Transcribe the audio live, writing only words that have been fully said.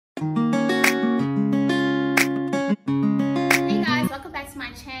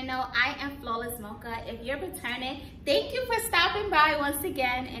channel. I am Flawless Mocha. If you're returning, thank you for stopping by once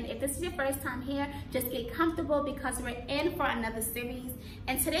again. And if this is your first time here, just get comfortable because we're in for another series.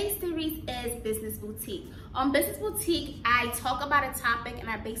 And today's series is Business Boutique. On Business Boutique, I talk about a topic and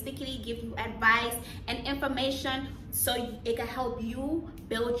I basically give you advice and information so it can help you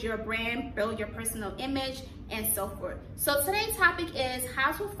build your brand, build your personal image, and so forth. So today's topic is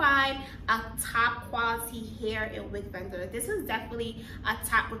how to find a top quality hair and wig vendor. This is definitely a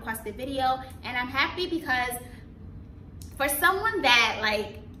top requested video, and I'm happy because for someone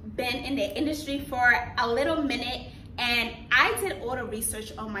that been in the industry for a little minute, and I did all the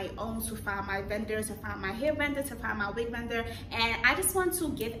research on my own to find my vendors, to find my hair vendor, to find my wig vendor, and I just want to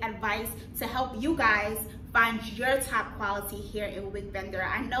give advice to help you guys find your top quality hair and wig vendor.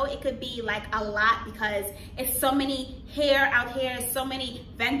 I know it could be like a lot because it's so many hair out here, so many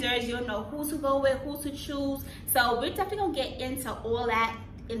vendors, you don't know who to go with, who to choose. So we're definitely gonna get into all that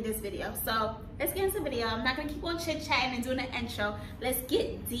in this video. So let's get into the video. I'm not gonna keep on chit-chatting and doing an intro. Let's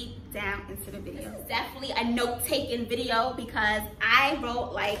get deep down into the video. This is definitely a note-taking video because I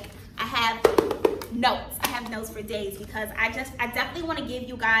wrote I have notes for days because I definitely want to give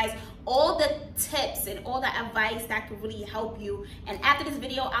you guys all the tips and all the advice that could really help you. And after this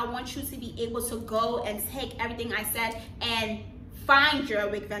video, I want you to be able to go and take everything I said and find your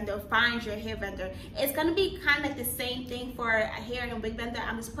wig vendor, find your hair vendor. It's gonna be kind of like the same thing for a hair and wig vendor.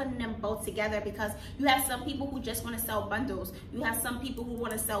 I'm just putting them both together because you have some people who just want to sell bundles, you have some people who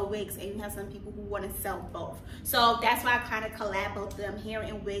want to sell wigs, and you have some people who want to sell both. So that's why I kind of collab both them, hair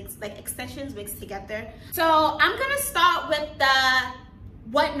and wigs, like extensions, wigs together. So I'm gonna start with the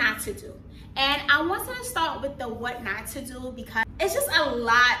what not to do. And I want to start with the what not to do because it's just a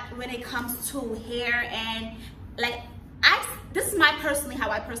lot when it comes to hair. And this is how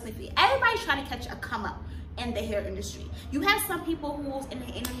I personally feel. Everybody's trying to catch a come up in the hair industry. You have some people who's in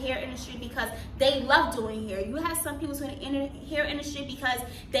the hair industry because they love doing hair. You have some people who's in the hair industry because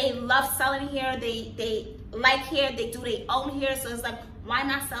they love selling hair. They like hair. They do their own hair. So it's like, why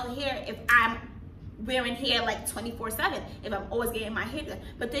not sell hair if I'm wearing hair 24/7, if I'm always getting my hair done?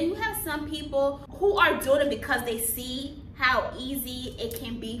 But then you have some people who are doing it because they see how easy it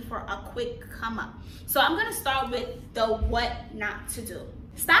can be for a quick come up. So I'm gonna start with the what not to do.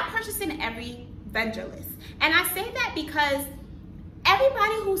 Stop purchasing every vendor list. And I say that because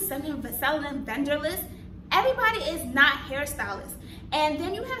everybody who's selling vendor lists, everybody is not hairstylists. And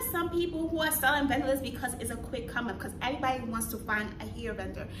then you have some people who are selling vendor lists because it's a quick come up, because everybody wants to find a hair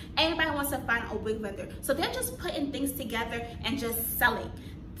vendor. Everybody wants to find a wig vendor. So they're just putting things together and just selling.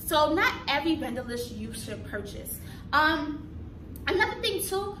 So not every vendor list you should purchase. Another thing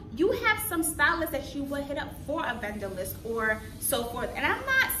too, you have some stylists that you would hit up for a vendor list or so forth. And I'm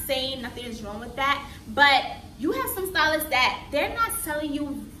not saying nothing is wrong with that, but you have some stylists that they're not selling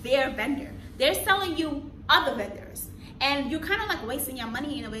you their vendor. They're selling you other vendors. And you're kind of wasting your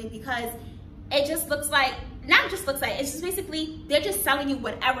money in a way because it just looks like, it's just basically, they're just selling you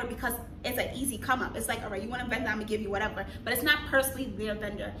whatever because it's an easy come up. It's like, all right, you want a vendor, I'm gonna give you whatever, but it's not personally their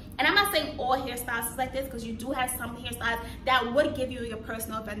vendor. And I'm not saying all hairstylists is like this because you do have some hairstylists that would give you your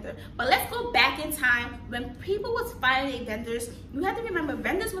personal vendor. But let's go back in time when people was finding vendors. You have to remember,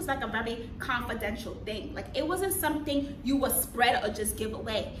 vendors was a very confidential thing. It wasn't something you would spread or just give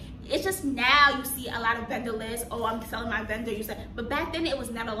away. It's just now you see a lot of vendor lists. Oh, I'm selling my vendor. You said, but back then it was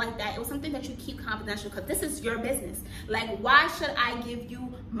never like that. It was something that you keep confidential because this is your business. Why should I give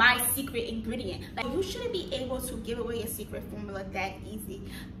you my secret ingredient? You shouldn't be able to give away your secret formula that easy.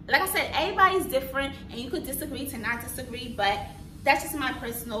 Like I said, everybody's different, and you could disagree to not disagree, but that's just my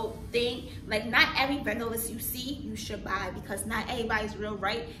personal thing. Not every vendor list you see you should buy because not everybody's real,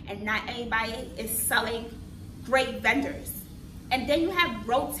 right? And not everybody is selling great vendors. And then you have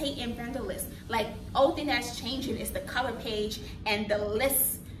rotating vendor lists. Only thing that's changing is the cover page and the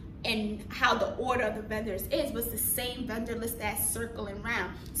list and how the order of the vendors is, but it's the same vendor list that's circling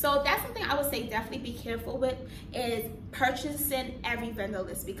around. So that's something I would say definitely be careful with, is purchasing every vendor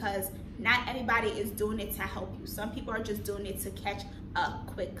list because not everybody is doing it to help you. Some people are just doing it to catch a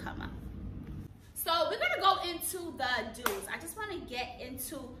quick come up. So we're gonna go into the do's. I just wanna get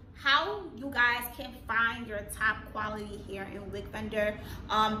into how you guys can find your top quality hair and wig vendor.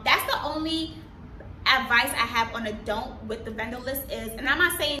 That's the only advice I have on a don't with the vendor list is, and I'm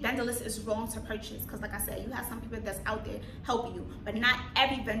not saying vendor list is wrong to purchase because like I said, you have some people that's out there helping you, but not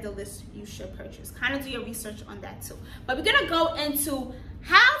every vendor list you should purchase. Kind of do your research on that too. But we're gonna go into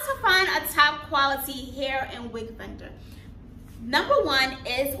how to find a top quality hair and wig vendor. Number one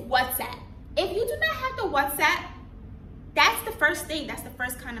is WhatsApp. If you do not have the WhatsApp, that's the first thing. That's the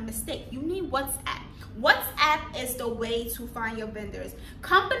first kind of mistake. You need WhatsApp. WhatsApp is the way to find your vendors.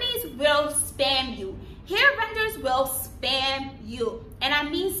 Companies will spam you. Hair vendors will spam you. And I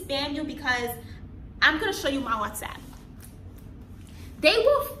mean spam you because I'm gonna show you my WhatsApp. They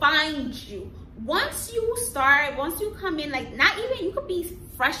will find you. Once you come in, like, not even, you could be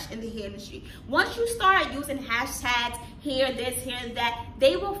fresh in the hair industry. Once you start using hashtags, here, this, here, that,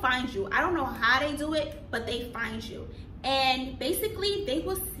 they will find you. I don't know how they do it, but they find you. And basically, they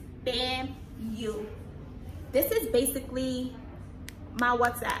will spam you. This is basically my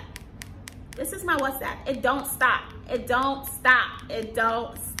WhatsApp. This is my WhatsApp. It don't stop. It don't stop. It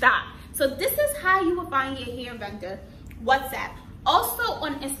don't stop. So this is how you will find your hair vendor, WhatsApp. Also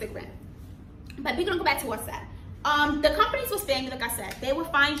on Instagram. But we're gonna go back to WhatsApp. The companies will spam you, like I said. They will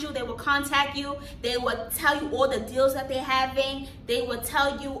find you, they will contact you, they will tell you all the deals that they're having. They will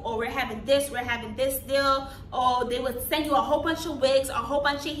tell you, oh, we're having this deal, or they will send you a whole bunch of wigs, a whole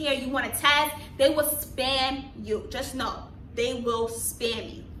bunch of hair you want to tag. They will spam you. Just know, they will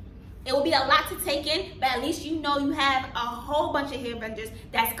spam you. It will be a lot to take in, but at least you know you have a whole bunch of hair vendors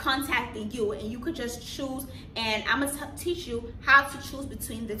that's contacting you, and you could just choose, and I'm gonna teach you how to choose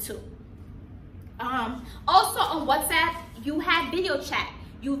between the two. Also on WhatsApp, you have video chat.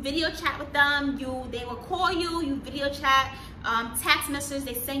 You video chat with them, they will call you, you video chat, text messages,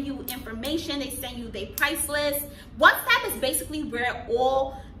 they send you information, they send you their price list. WhatsApp is basically where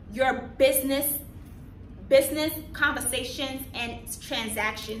all your business conversations and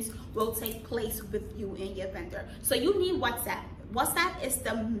transactions will take place with you and your vendor. So you need WhatsApp. WhatsApp is the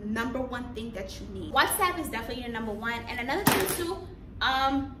 #1 thing that you need. WhatsApp is definitely your #1. And another thing too,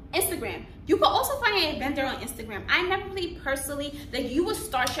 Instagram. You can also find a vendor on Instagram. I never really personally, like, you will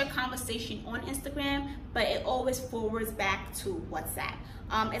start your conversation on Instagram, but it always forwards back to WhatsApp.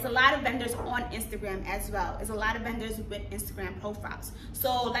 There's a lot of vendors on Instagram as well. There's a lot of vendors with Instagram profiles.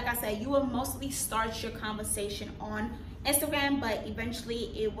 So like I said, you will mostly start your conversation on Instagram, but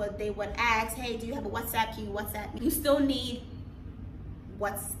eventually they would ask, hey, do you have a WhatsApp? Can you WhatsApp me? You still need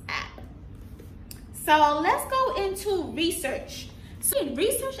WhatsApp. So let's go into research. So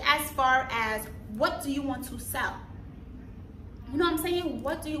research as far as what do you want to sell? You know what I'm saying?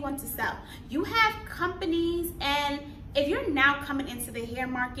 What do you want to sell? You have companies, and if you're now coming into the hair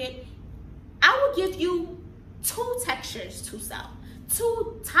market, I will give you 2 textures to sell.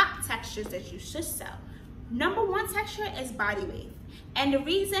 2 top textures that you should sell. #1 texture is body wave. And the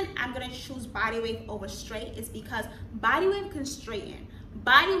reason I'm gonna choose body wave over straight is because body wave can straighten,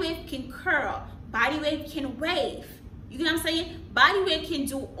 body wave can curl, body wave can wave. You know what I'm saying? Body wave can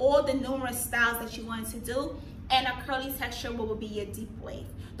do all the numerous styles that you want to do, and a curly texture will be your deep wave.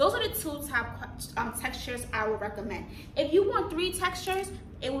 Those are the 2 top textures I would recommend. If you want 3 textures,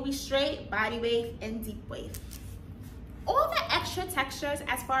 it will be straight, body wave, and deep wave. All the extra textures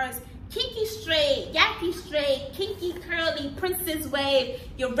as far as kinky straight, yaki straight, kinky curly, princess wave,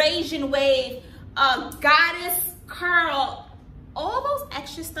 Eurasian wave, goddess curl, all those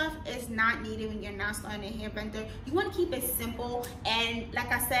extra stuff is not needed when you're not starting a hair vendor. You want to keep it simple, and like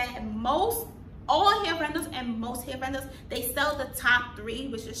I said, all hair vendors and most hair vendors, they sell the top 3,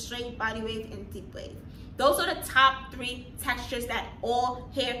 which is straight, body wave, and deep wave. Those are the top 3 textures that all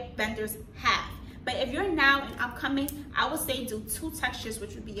hair vendors have. But if you're now and upcoming, I would say do 2 textures,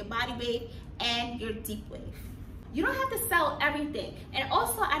 which would be your body wave and your deep wave. You don't have to sell everything. And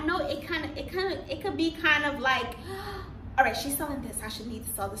also, I know it could be kind of like, all right, she's selling this, I should need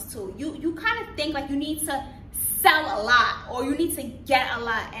to sell this too. You kind of think like you need to sell a lot or you need to get a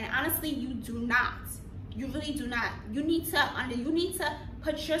lot, and honestly, you do not. You really do not. You need to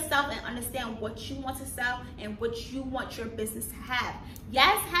put yourself and understand what you want to sell and what you want your business to have.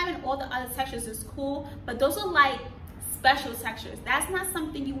 Yes, having all the other textures is cool, but those are like special textures. That's not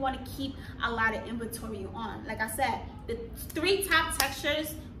something you want to keep a lot of inventory on. Like I said, the 3 top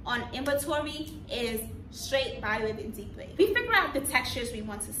textures on inventory is straight, body wave, and deep wave. We figure out the textures we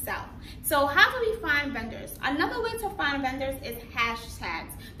want to sell. So how do we find vendors? Another way to find vendors is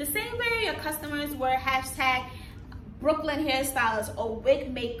hashtags. The same way your customers were hashtag Brooklyn hairstylist or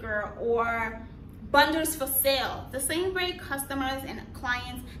wig maker or bundles for sale. The same way customers and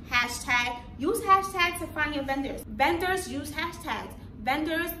clients use hashtags to find your vendors. Vendors use hashtags.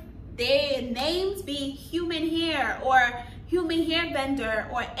 Vendors, their names be human hair or human hair vendor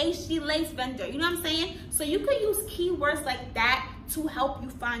or HD lace vendor. You know what I'm saying? So you could use keywords like that to help you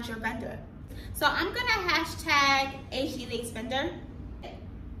find your vendor. So I'm gonna hashtag HD lace vendor,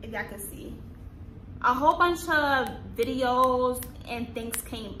 if y'all can see. A whole bunch of videos and things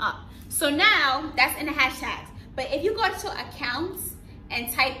came up. So now that's in the hashtags. But if you go to accounts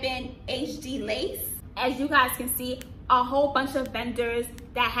and type in HD lace, as you guys can see, a whole bunch of vendors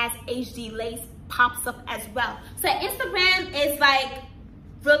that has HD lace pops up as well. So Instagram is like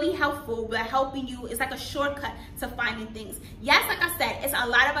really helpful with helping you. It's like a shortcut to finding things. Yes, like I said, it's a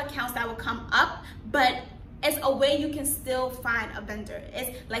lot of accounts that will come up, but it's a way you can still find a vendor.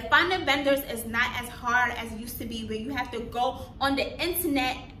 It's like finding vendors is not as hard as it used to be, where you have to go on the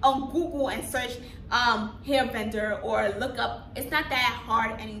internet, on Google, and search hair vendor or look up. It's not that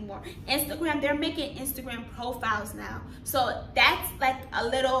hard anymore. Instagram, they're making Instagram profiles now. So that's like a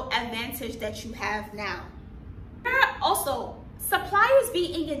little advantage that you have now. Also, suppliers be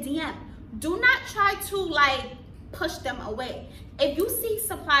in your DM. Do not try to like push them away. If you see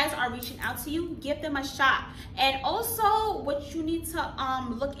suppliers are reaching out to you, give them a shot. And also what you need to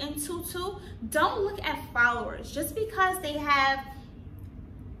look into too, don't look at followers. Just because they have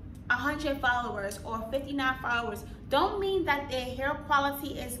 100 followers or 59 followers don't mean that their hair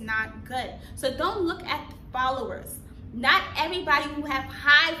quality is not good. So don't look at followers. Not everybody who have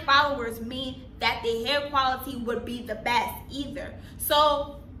high followers mean that their hair quality would be the best either.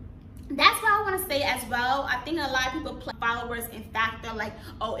 So that's what I want to say as well. I think a lot of people play followers in factor, like,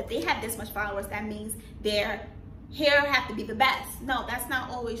 oh, if they have this much followers, that means their hair have to be the best. No, that's not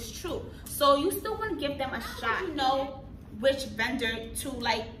always true. So you still want to give them a shot. You know which vendor to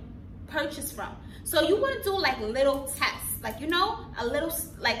like purchase from. So you want to do like little tests, like, you know,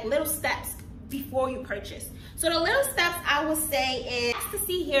 little steps before you purchase. So the little steps I would say is ask to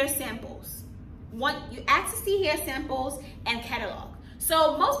see hair samples. You ask to see hair samples and catalog.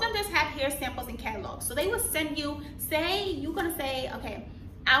 So most vendors have hair samples and catalogs. So they will send you, say you're gonna say, okay,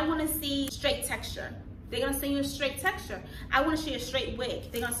 I wanna see straight texture. They're gonna send you a straight texture. I wanna see a straight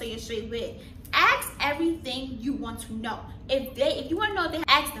wig. They're gonna send you a straight wig. Ask everything you want to know. If you wanna know, they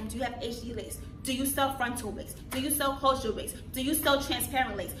ask them, do you have HD lace? Do you sell frontal wigs? Do you sell closure wigs? Do you sell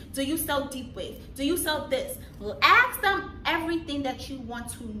transparent lace? Do you sell deep wigs? Do you sell this? Ask them everything that you want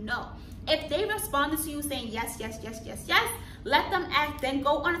to know. If they responded to you saying yes, yes, yes, yes, yes, let them ask, then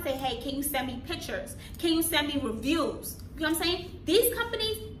go on and say, hey, can you send me pictures? Can you send me reviews? You know what I'm saying? These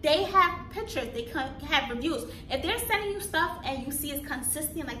companies, they have pictures, they have reviews. If they're sending you stuff and you see it's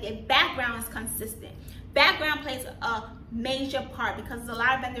consistent, like their background is consistent, background plays a major part, because there's a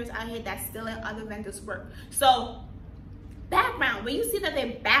lot of vendors out here that stealing other vendors' work. So background, when you see that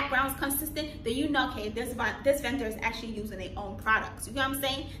their background is consistent, then you know, okay, this vendor is actually using their own products. You know what I'm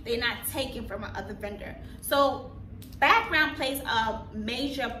saying? They're not taking from another vendor. So background plays a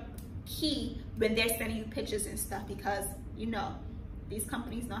major key when they're sending you pictures and stuff, because, you know, these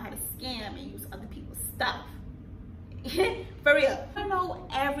companies know how to scam and use other people's stuff. For real. You know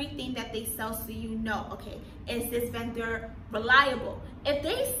everything that they sell, so you know, okay, is this vendor reliable? If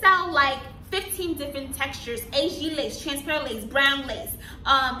they sell like 15 different textures, HD lace, transparent lace, brown lace,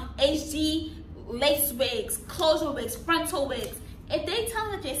 HD lace wigs, closure wigs, frontal wigs, if they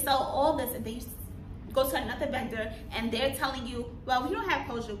tell that they sell all this and they go to another vendor and they're telling you, well, we don't have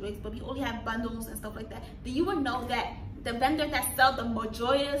closure wigs, but we only have bundles and stuff like that, then you would know that the vendor that sells the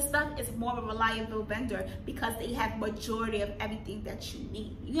majority of stuff is more of a reliable vendor, because they have majority of everything that you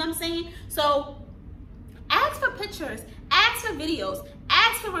need. You know what I'm saying? So ask for pictures, ask for videos,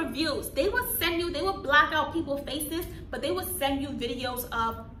 ask for reviews. They will send you, they will block out people's faces, but they will send you videos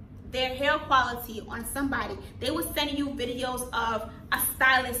of their hair quality on somebody. They will send you videos of a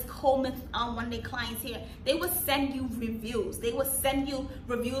stylist combing one of their clients' hair. They will send you reviews. They will send you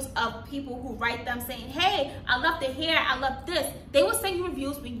reviews of people who write them saying, hey, I love the hair, I love this. They will send you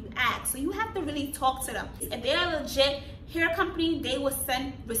reviews when you ask. So you have to really talk to them. If they're a legit hair company, they will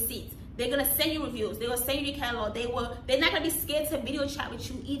send receipts. They're gonna send you reviews. They will send you the catalog. They're not gonna be scared to video chat with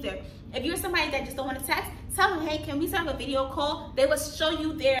you either. If you're somebody that just don't want to text, tell them, hey, can we set up a video call? They will show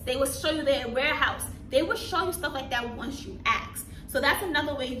you their warehouse. They will show you stuff like that once you ask. So that's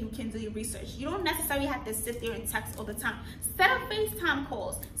another way you can do your research. You don't necessarily have to sit there and text all the time. Set up FaceTime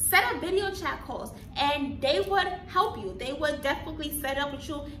calls, set up video chat calls, and they would help you. They would definitely set up with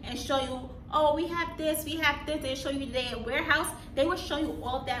you and show you, oh, we have this, we have this. They show you their warehouse. They will show you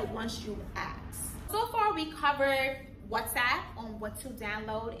all that once you ask. So far we covered WhatsApp on what to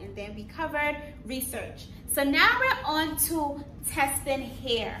download, and then we covered research. So now we're on to testing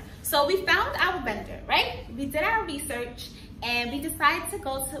hair. So we found our vendor, right? We did our research and we decided to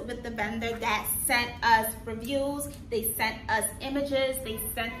go with the vendor that sent us reviews, they sent us images, they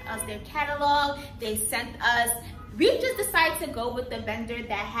sent us their catalog, we just decided to go with the vendor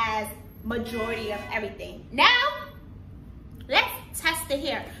that has majority of everything. Now, let's test the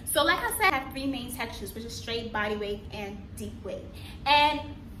hair. So like I said, I have three main textures, which is straight, body wig, and deep wig. And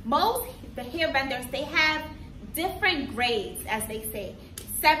most the hair vendors, they have different grades, as they say.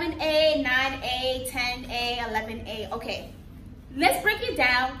 7A, 9A, 10A, 11A. Okay, let's break it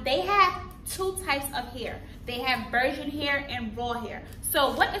down. They have 2 two types of hair. They have virgin hair and raw hair.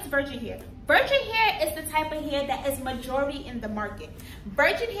 So what is virgin hair? Virgin hair is the type of hair that is majority in the market.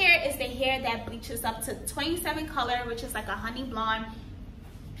 Virgin hair is the hair that bleaches up to 27 color, which is like a honey blonde.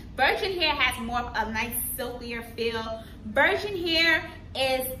 Virgin hair has more of a nice silkier feel. Virgin hair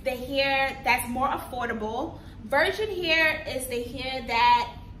is the hair that's more affordable. Virgin hair is the hair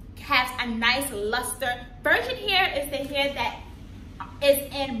that has a nice luster. Virgin hair is the hair that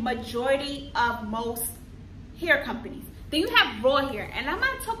is in majority of most hair companies. Then you have raw hair, and I'm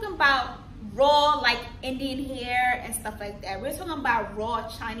not talking about raw like Indian hair and stuff like that. We're talking about raw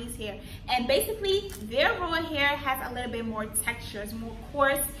Chinese hair, and basically their raw hair has a little bit more texture. It's more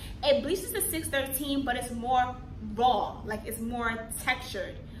coarse. It bleaches to 613, but it's more raw, like it's more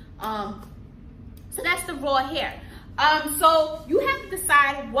textured. So that's the raw hair. So you have to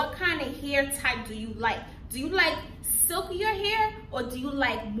decide what kind of hair type do you like. Do you like silkier hair or do you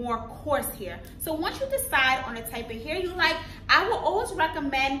like more coarse hair? So once you decide on the type of hair you like, I will always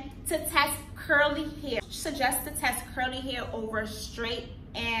recommend to test curly hair. Suggest to test curly hair over straight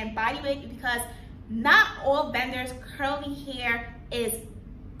and body wig, because not all vendors curly hair is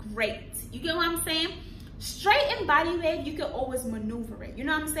great. You get what I'm saying? Straight and body wig, you can always maneuver it, you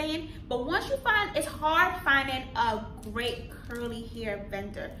know what I'm saying? But once you find, it's hard finding a great curly hair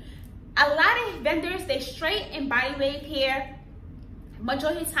vendor. A lot of vendors, they straight and body wig hair,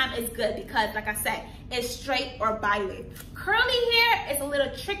 majority of the time is good because, like I said, it's straight or body wig. Curly hair is a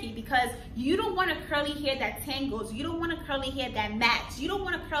little tricky because you don't want a curly hair that tangles. You don't want a curly hair that mats. You don't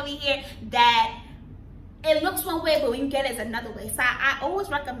want a curly hair that it looks one way, but when you get it, it's another way. So I always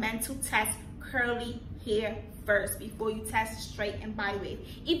recommend to test curly hair first before you test straight and body wig.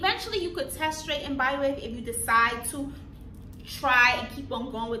 Eventually, you could test straight and body wig if you decide to try and keep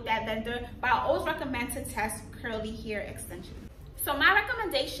on going with that vendor, but I always recommend to test curly hair extensions. So my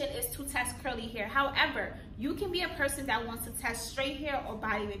recommendation is to test curly hair. However, you can be a person that wants to test straight hair or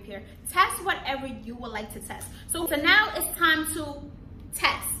body wig hair. Test whatever you would like to test. So now it's time to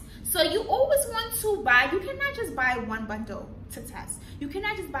test. So you always want to buy, you cannot just buy one bundle to test. You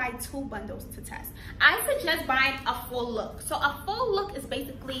cannot just buy 2 bundles to test. I suggest buying a full look. So a full look is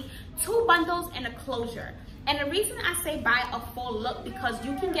basically 2 bundles and a closure. And the reason I say buy a full look, because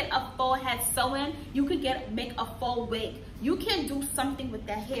you can get a full head sew-in, you can make a full wig. You can do something with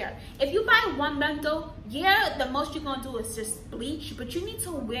that hair. If you buy 1 bundle, yeah, the most you're gonna do is just bleach, but you need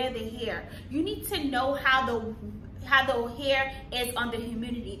to wear the hair. You need to know how the hair is under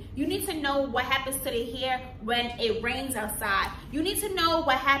humidity. You need to know what happens to the hair when it rains outside. You need to know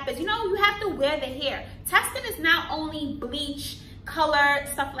what happens. You know, you have to wear the hair. Testing is not only bleach, color,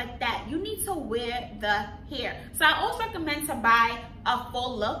 stuff like that. You need to wear the hair. So I always recommend to buy a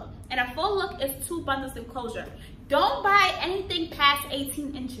full look, and a full look is 2 bundles of closure. Don't buy anything past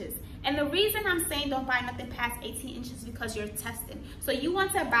 18 inches. And the reason I'm saying don't buy nothing past 18 inches is because you're testing. So you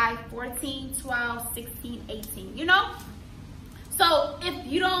want to buy 14, 12, 16, 18, you know? So if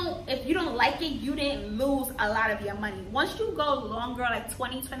you don't like it, you didn't lose a lot of your money. Once you go longer, like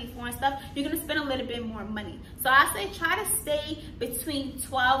 20, 24 and stuff, you're gonna spend a little bit more money. So I say try to stay between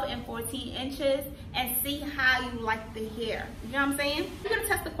 12 and 14 inches and see how you like the hair. You know what I'm saying? You're gonna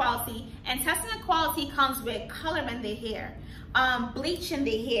test the quality, and testing the quality comes with coloring the hair, bleaching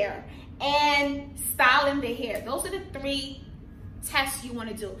the hair, and styling the hair. Those are the 3 tests you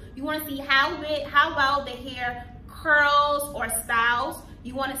wanna do. You wanna see how well the hair curls or styles.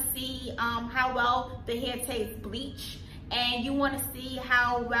 You want to see how well the hair takes bleach, and you want to see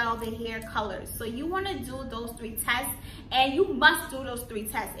how well the hair colors. So you want to do those 3 tests, and you must do those 3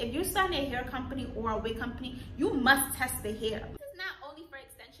 tests. If you're starting a hair company or a wig company, you must test the hair. This is not only for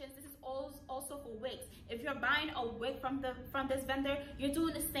extensions, this is also for wigs. If you're buying a wig from this vendor, you're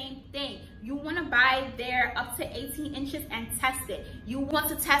doing the same thing. You want to buy their up to 18 inches and test it. You want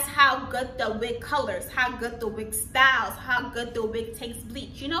to test how good the wig colors, how good the wig styles, how good the wig takes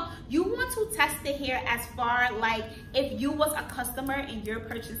bleach. You know, you want to test the hair as far like if you was a customer and you're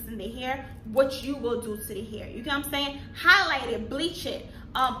purchasing the hair, what you will do to the hair. You get what I'm saying? Highlight it, bleach it,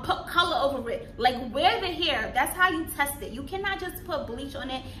 put color over it, like wear the hair. That's how you test it. You cannot just put bleach on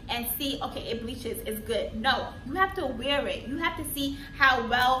it and see, okay, it bleaches, it's good. No, you have to wear it. You have to see how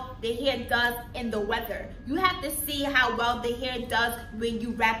well the hair does in the weather. You have to see how well the hair does when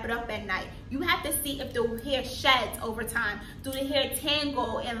you wrap it up at night. You have to see if the hair sheds over time. Do the hair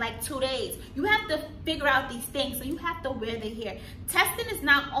tangle in like 2 days? You have to figure out these things, so you have to wear the hair. Testing is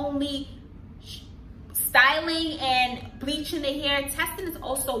not only styling and bleaching the hair, testing is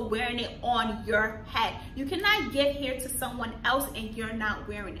also wearing it on your head. You cannot give hair to someone else and you're not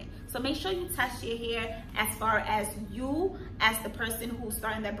wearing it. So make sure you test your hair as far as you, as the person who's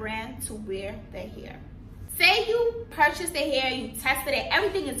starting the brand, to wear their hair. Say you purchased the hair, you tested it,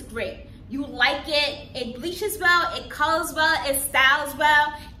 everything is great. You like it, it bleaches well, it colors well, it styles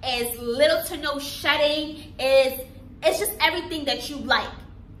well, it's little to no shedding, it's just everything that you like.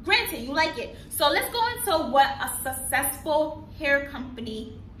 Granted, you like it. So let's go into what a successful hair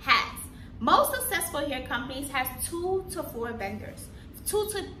company has. Most successful hair companies have 2 to 4 vendors, 2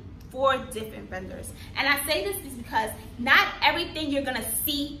 to 4 different vendors. And I say this is because not everything you're gonna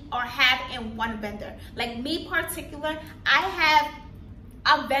see or have in one vendor. Like me particular, I have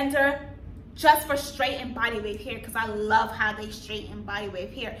a vendor just for straight and body wave hair because I love how they straighten and body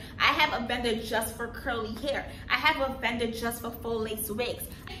wave hair. I have a vendor just for curly hair. I have a vendor just for full lace wigs.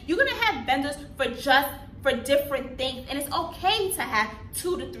 You're gonna have vendors for different things, and it's okay to have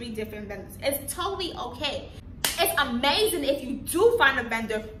 2 to 3 different vendors. It's totally okay. It's amazing if you do find a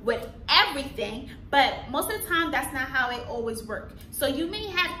vendor with everything, but most of the time that's not how it always works. So you may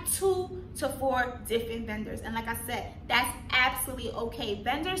have 2 to 4 different vendors, and like I said, that's absolutely okay.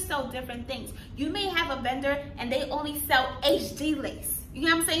 Vendors sell different things. You may have a vendor and they only sell HD lace. You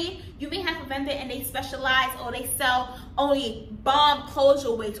know what I'm saying? You may have a vendor and they specialize, or they sell only bomb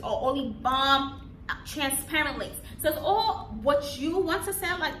closure wigs, or only bomb transparent lace. So it's all what you want to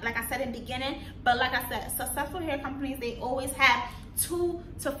sell, like I said in the beginning. But like I said, successful hair companies, they always have 2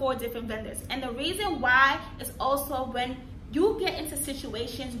 to 4 different vendors. And the reason why is also when you get into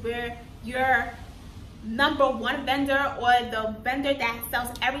situations where your #1 vendor or the vendor that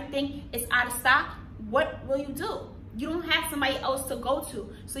sells everything is out of stock, what will you do? You don't have somebody else to go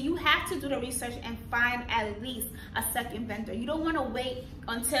to. So you have to do the research and find at least a second vendor. You don't want to wait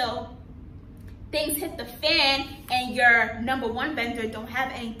until things hit the fan and your #1 vendor don't have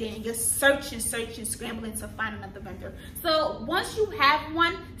anything. You're searching, scrambling to find another vendor. So once you have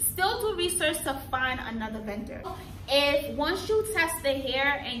one, still do research to find another vendor. Once you test the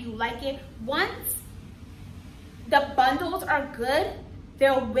hair and you like it, once the bundles are good,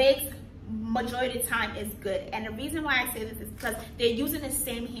 their wigs majority of the time is good. And the reason why I say this is because they're using the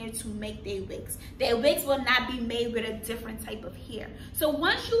same hair to make their wigs. Their wigs will not be made with a different type of hair. So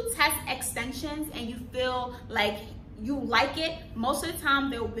once you test extensions and you feel like you like it, most of the time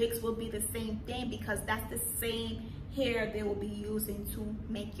their wigs will be the same thing because that's the same hair they will be using to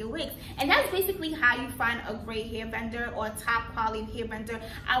make your wigs. And that's basically how you find a great hair vendor or a top quality hair vendor.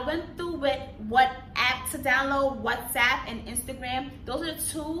 I went through with what app to download, WhatsApp and Instagram. Those are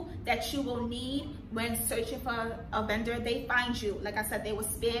 2 that you will need when searching for a vendor. They find you. Like I said, they will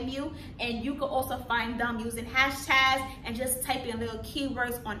spam you, and you can also find them using hashtags and just typing little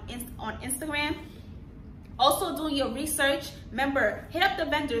keywords on Instagram. Also doing your research. Remember, hit up the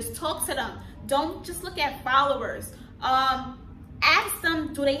vendors, talk to them. Don't just look at followers. Ask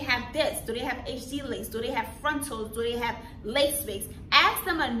them, do they have this? Do they have HD lace? Do they have frontals? Do they have lace wigs? Ask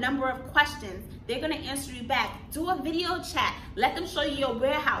them a number of questions. They're gonna answer you back. Do a video chat. Let them show you your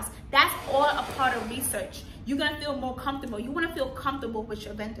warehouse. That's all a part of research. You're gonna feel more comfortable. You wanna feel comfortable with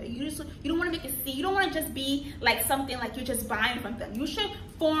your vendor. You don't wanna make it see. You don't wanna just be like something like you're just buying from them. You should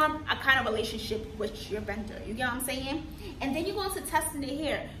form a kind of relationship with your vendor. You get what I'm saying? And then you go into testing the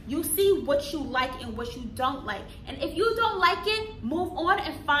hair. You see what you like and what you don't like. And if you don't like it, move on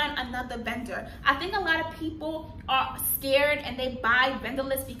and find another vendor. I think a lot of people are scared and they buy vendor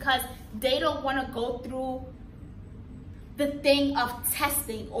lists because they don't wanna go through the thing of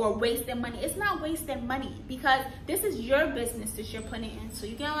testing or wasting money. It's not wasting money because this is your business that you're putting into.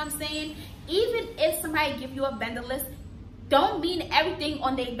 You get what I'm saying? Even if somebody give you a vendor list, don't mean everything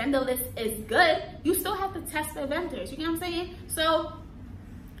on their vendor list is good. You still have to test the vendors. You get what I'm saying? So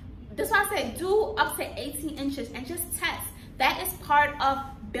that's why I said do up to 18 inches and just test. That is part of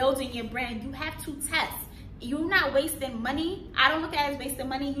building your brand. You have to test. You're not wasting money. I don't look at it as wasting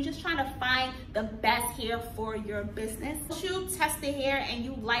money. You're just trying to find the best hair for your business. Once you test the hair and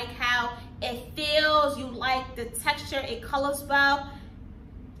you like how it feels, you like the texture, it colors well,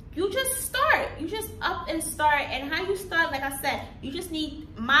 you just start. You just up and start. And how you start, like I said, you just need,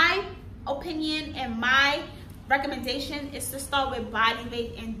 my opinion and my recommendation is to start with body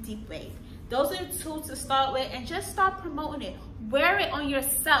wave and deep wave. Those are 2 to start with, and just start promoting it. Wear it on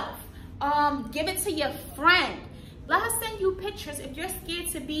yourself. Give it to your friend. Let her send you pictures. If you're scared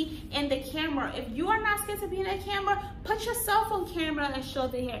to be in the camera, if you are not scared to be in the camera, put yourself on camera and show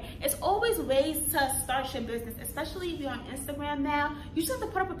the hair. It's always ways to start your business, especially if you're on Instagram now. You just have to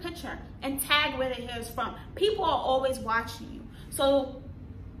put up a picture and tag where the hair is from. People are always watching you. So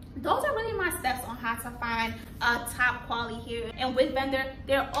those are really my steps on how to find a top quality hair and wig vendor.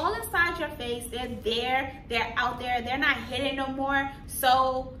 They're all inside your face. They're there, they're out there, they're not hidden no more.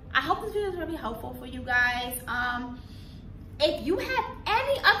 So I hope this video is very helpful for you guys. If you have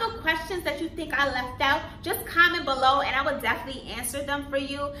any other questions that you think I left out, just comment below and I will definitely answer them for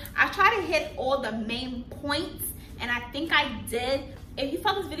you. I try to hit all the main points and I think I did. If you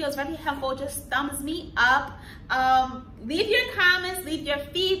felt this video is very helpful, just thumbs me up. Leave your comments, leave your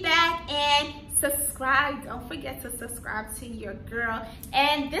feedback, and subscribe. Don't forget to subscribe to your girl.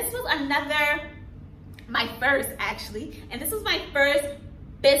 And this was my first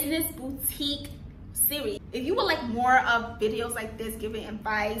business boutique series. If you would like more of videos like this, giving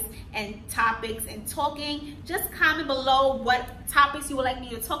advice and topics and talking, just comment below what topics you would like me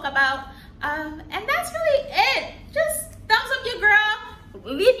to talk about. And that's really it. Just thumbs up your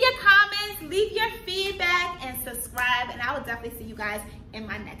girl, leave your comments, leave your feedback, and subscribe. And I will definitely see you guys in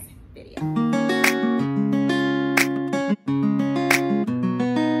my next video.